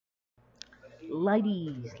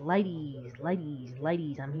Ladies, I'm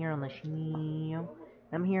here on the Schmeal.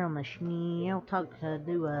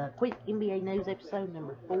 Do a quick NBA news episode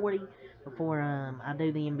number 40 before I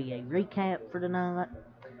do the NBA recap for tonight.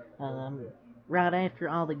 Um, right after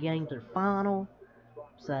all the games are final.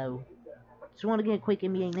 So, just want to get a quick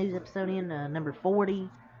NBA news episode in, number 40.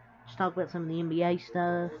 Just talk about some of the NBA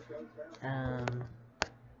stuff.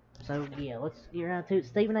 So yeah, let's get right to it.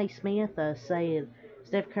 Stephen A. Smith said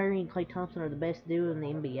Steph Curry and Klay Thompson are the best duo in the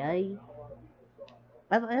NBA.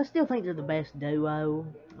 I still think they're the best duo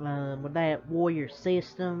with that Warrior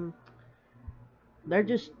system. They're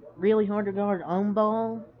just really hard to guard on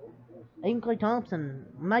ball. Even Klay Thompson,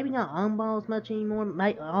 maybe not on ball as much anymore,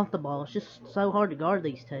 off the ball. It's just so hard to guard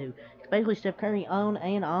these two, especially Steph Curry on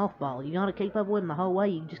and off ball. You gotta keep up with him the whole way.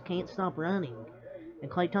 You just can't stop running.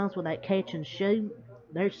 And Klay Thompson with that catch and shoot,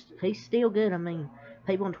 he's still good. I mean,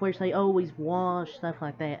 people on Twitter say, "Oh, he's washed," stuff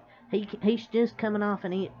like that. He's just coming off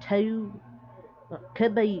an two.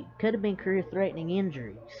 Could have been career-threatening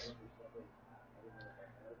injuries,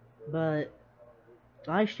 but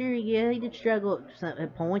last year, yeah, he did struggle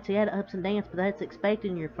at points. He had ups and downs, but that's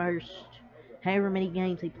expected in your first however many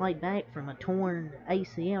games he played back from a torn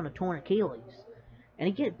ACL and a torn Achilles.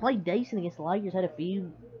 And he played decent against the Lakers. Had a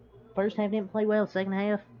few first half didn't play well. Second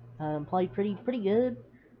half played pretty good.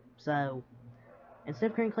 So, and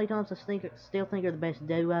Steph Curry and Klay Thompson still think are the best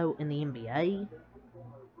duo in the NBA.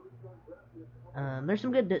 There's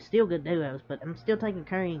some still good duos, but I'm still taking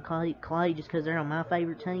Curry and Klay just because they're on my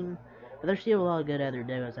favorite team. But there's still a lot of good other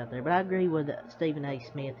duos out there. But I agree with Stephen A.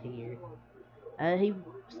 Smith here.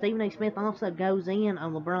 Stephen A. Smith also goes in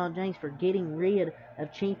on LeBron James for getting rid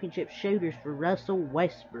of championship shooters for Russell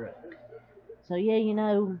Westbrook. So yeah, you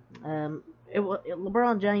know,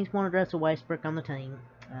 LeBron James wanted Russell Westbrook on the team.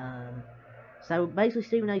 So basically,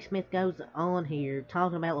 Stephen A. Smith goes on here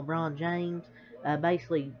talking about LeBron James,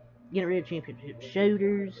 basically getting rid of championship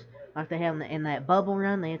shooters like they have in that bubble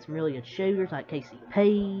run. They had some really good shooters like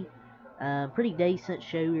KCP, pretty decent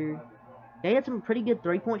shooter. They had some pretty good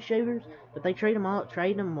three-point shooters, but they traded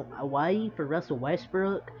them away for Russell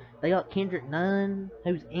Westbrook. They got Kendrick Nunn,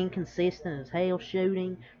 who's inconsistent as hell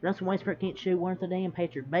shooting. Russell Westbrook can't shoot worth a damn.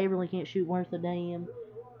 Patrick Beverly can't shoot worth a damn.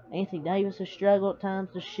 Anthony Davis has struggled at times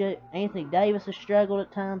to shoot.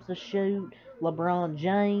 LeBron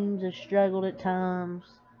James has struggled at times.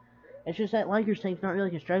 It's just that Lakers team's not really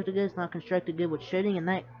constructed good. It's not constructed good with shooting, and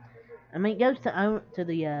that, I mean, it goes to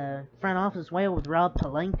the front office as well with Rob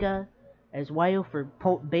Pelinka as well for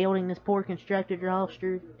building this poor constructed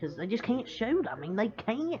roster, because they just can't shoot. I mean, they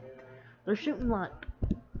can't. They're shooting like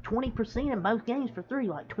 20% in both games for three,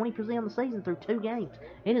 like 20% of the season through 2 games.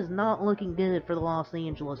 It is not looking good for the Los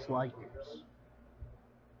Angeles Lakers.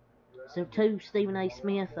 So 2 Stephen A.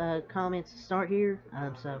 Smith comments to start here.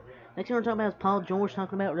 So next thing we're talking about is Paul George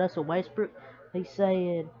talking about Russell Westbrook. He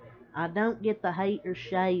said, "I don't get the hate or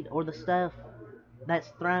shade or the stuff that's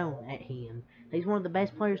thrown at him. He's one of the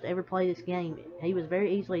best players to ever play this game. He was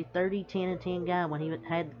very easily a 30, 10, and 10 guy when he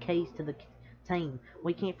had the keys to the team.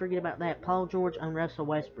 We can't forget about that." Paul George on Russell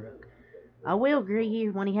Westbrook. I will agree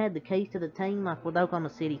here, when he had the keys to the team, like with Oklahoma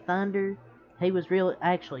City Thunder, he was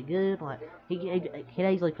actually good. Like he'd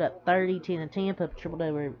easily put up 30, 10, and 10, put up triple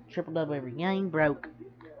double every game, broke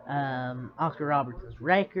Oscar Robertson's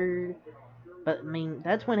record. But I mean,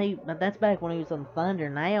 that's back when he was on Thunder.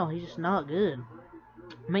 Now he's just not good.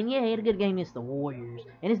 I mean, yeah, he had a good game against the Warriors,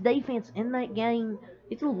 and his defense in that game,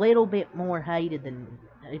 it's a little bit more hated than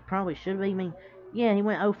it probably should be. I mean, yeah, he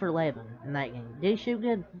went 0 for 11 in that game. Did he shoot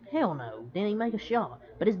good? Hell no. Didn't he make a shot?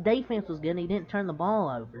 But his defense was good, and he didn't turn the ball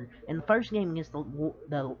over. In the first game against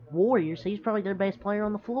the Warriors, he's probably their best player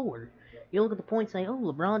on the floor. You look at the points and say, oh,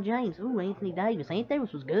 LeBron James, ooh, Anthony Davis. Anthony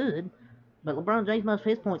Davis was good, but LeBron James, most of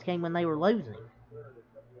his points came when they were losing.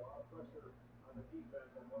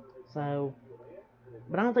 So,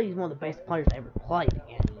 but I don't think he's one of the best players to ever play the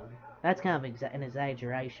game. That's kind of an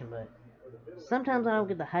exaggeration, but sometimes I don't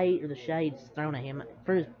get the hate or the shades thrown at him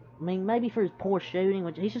for his, I mean, maybe for his poor shooting,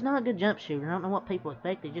 which he's just not a good jump shooter. I don't know what people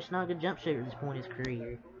expect. He's just not a good jump shooter at this point in his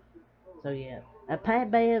career. So yeah,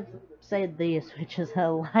 Pat Bev said this, which is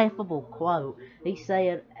a laughable quote. He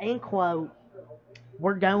said, and quote,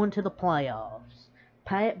 "We're going to the playoffs."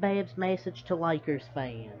 Pat Bev's message to Lakers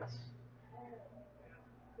fans.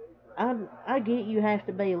 I get you have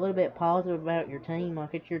to be a little bit positive about your team,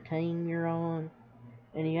 like it's your team you're on,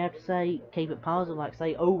 and you have to keep it positive, like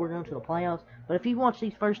say, oh, we're going to the playoffs. But if you watch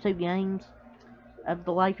these first 2 games of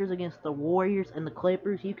the Lakers against the Warriors and the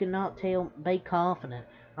Clippers, you cannot be confident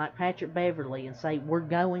like Patrick Beverly and say, we're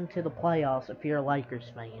going to the playoffs if you're a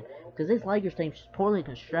Lakers fan. Because this Lakers team's poorly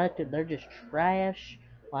constructed, they're just trash.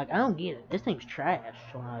 Like, I don't get it. This team's trash.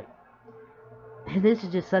 Like, this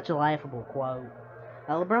is just such a laughable quote.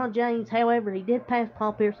 LeBron James, however, he did pass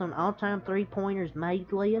Paul Pierce on all-time three-pointers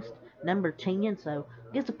made list, number 10, so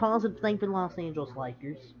I guess a positive thing for the Los Angeles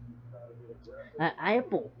Lakers.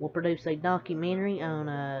 Apple will produce a documentary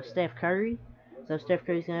on Steph Curry. So Steph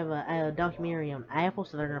Curry's going to have a documentary on Apple,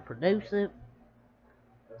 so they're going to produce it.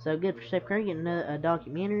 So good for Steph Curry getting a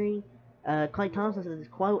documentary. Klay Thompson says,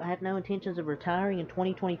 quote, I have no intentions of retiring in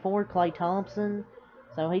 2024. Klay Thompson.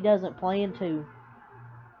 So he doesn't plan to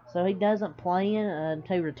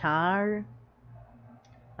retire.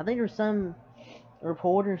 I think there's some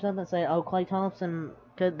reporter or something say, oh, Klay Thompson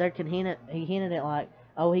he hinted at like,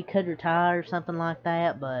 oh, he could retire or something like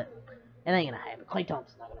that, but it ain't gonna happen. Klay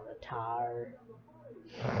Thompson's not gonna retire.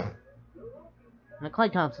 Now,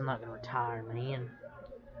 Klay Thompson's not gonna retire, man.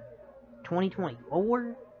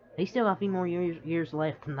 2024? He's still got a few more years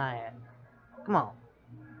left than that. Come on.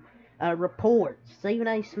 Reports. Stephen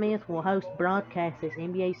A. Smith will host broadcast this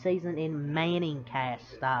NBA season in Manning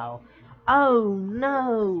cast style. Oh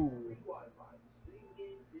no!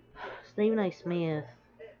 Stephen A. Smith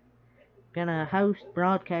gonna host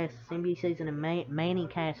broadcast this NBA season in Manning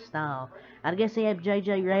cast style. I guess they have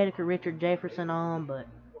J.J. Redick or Richard Jefferson on, but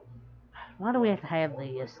why do we have to have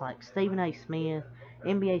this? Like Stephen A. Smith,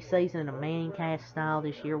 NBA season in a Manning cast style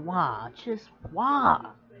this year. Why? Just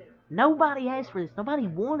why? Nobody asked for this. Nobody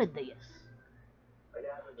wanted this.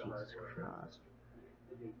 Jesus Christ.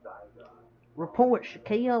 Report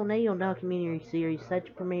Shaquille O'Neal documentary series set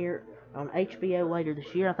to premiere on HBO later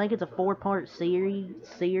this year. I think it's a 4-part series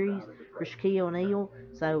for Shaquille O'Neal.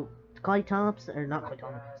 So Klay Thompson, or not Klay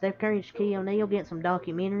Thompson, Steph Curry and Shaquille O'Neal get some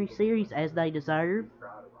documentary series as they deserve.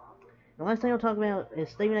 The last thing I'll talk about is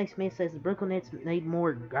Stephen A. Smith says the Brooklyn Nets need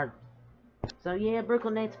more girth. So yeah,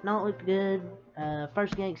 Brooklyn Nets have not looked good.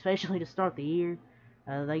 First game, especially to start the year,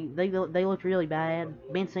 they looked really bad.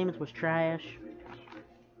 Ben Simmons was trash.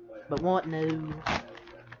 But what new?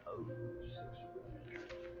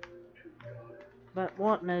 Looks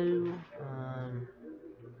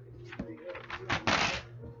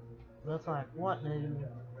like what new?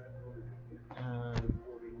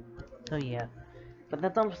 So yeah. But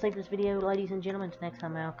that's all for this video, ladies and gentlemen. Next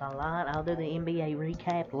time I'll do the NBA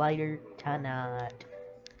recap later tonight.